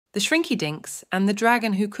The Shrinky-Dinks and the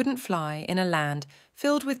dragon who couldn't fly in a land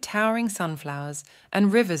filled with towering sunflowers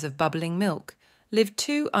and rivers of bubbling milk lived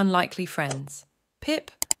two unlikely friends.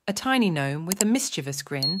 Pip, a tiny gnome with a mischievous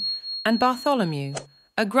grin, and Bartholomew,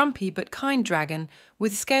 a grumpy but kind dragon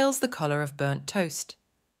with scales the colour of burnt toast.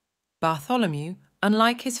 Bartholomew,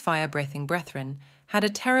 unlike his fire-breathing brethren, had a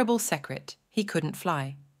terrible secret: he couldn't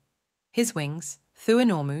fly. His wings, though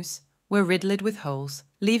enormous, were riddled with holes,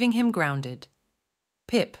 leaving him grounded.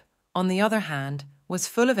 Pip, on the other hand, was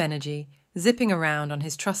full of energy, zipping around on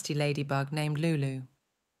his trusty ladybug named Lulu.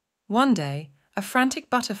 One day, a frantic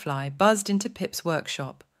butterfly buzzed into Pip's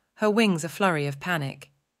workshop, her wings a flurry of panic.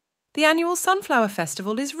 "The annual sunflower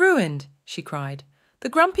festival is ruined," she cried. "The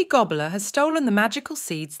grumpy gobbler has stolen the magical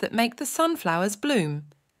seeds that make the sunflowers bloom."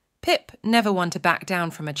 Pip, never one to back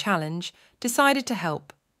down from a challenge, decided to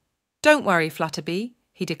help. "Don't worry, Flutterbee,"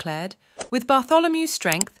 he declared. "With Bartholomew's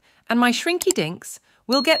strength and my Shrinky-Dinks,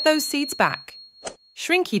 we'll get those seeds back."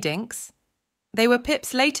 Shrinky-Dinks? They were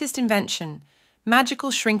Pip's latest invention, magical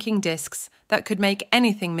shrinking discs that could make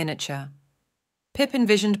anything miniature. Pip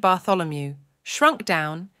envisioned Bartholomew, shrunk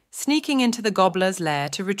down, sneaking into the gobbler's lair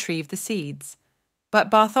to retrieve the seeds. But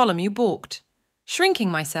Bartholomew balked. "Shrinking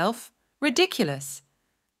myself? Ridiculous!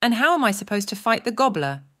 And how am I supposed to fight the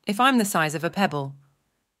gobbler if I'm the size of a pebble?"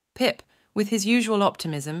 Pip, with his usual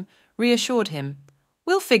optimism, reassured him.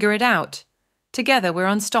 "We'll figure it out. Together we're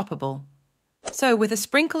unstoppable." So, with a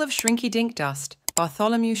sprinkle of Shrinky-Dink dust,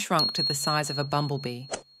 Bartholomew shrunk to the size of a bumblebee.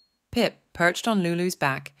 Pip, perched on Lulu's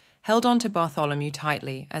back, held on to Bartholomew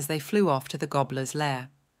tightly as they flew off to the gobbler's lair,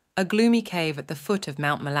 a gloomy cave at the foot of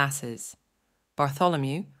Mount Molasses.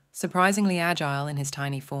 Bartholomew, surprisingly agile in his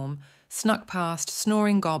tiny form, snuck past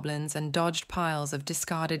snoring goblins and dodged piles of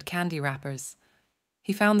discarded candy wrappers.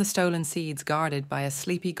 He found the stolen seeds guarded by a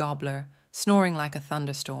sleepy gobbler, snoring like a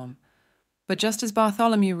thunderstorm. But just as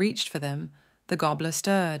Bartholomew reached for them, the gobbler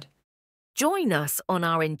stirred. Join us on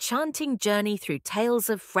our enchanting journey through tales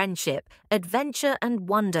of friendship, adventure and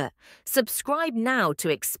wonder. Subscribe now to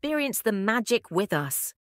experience the magic with us.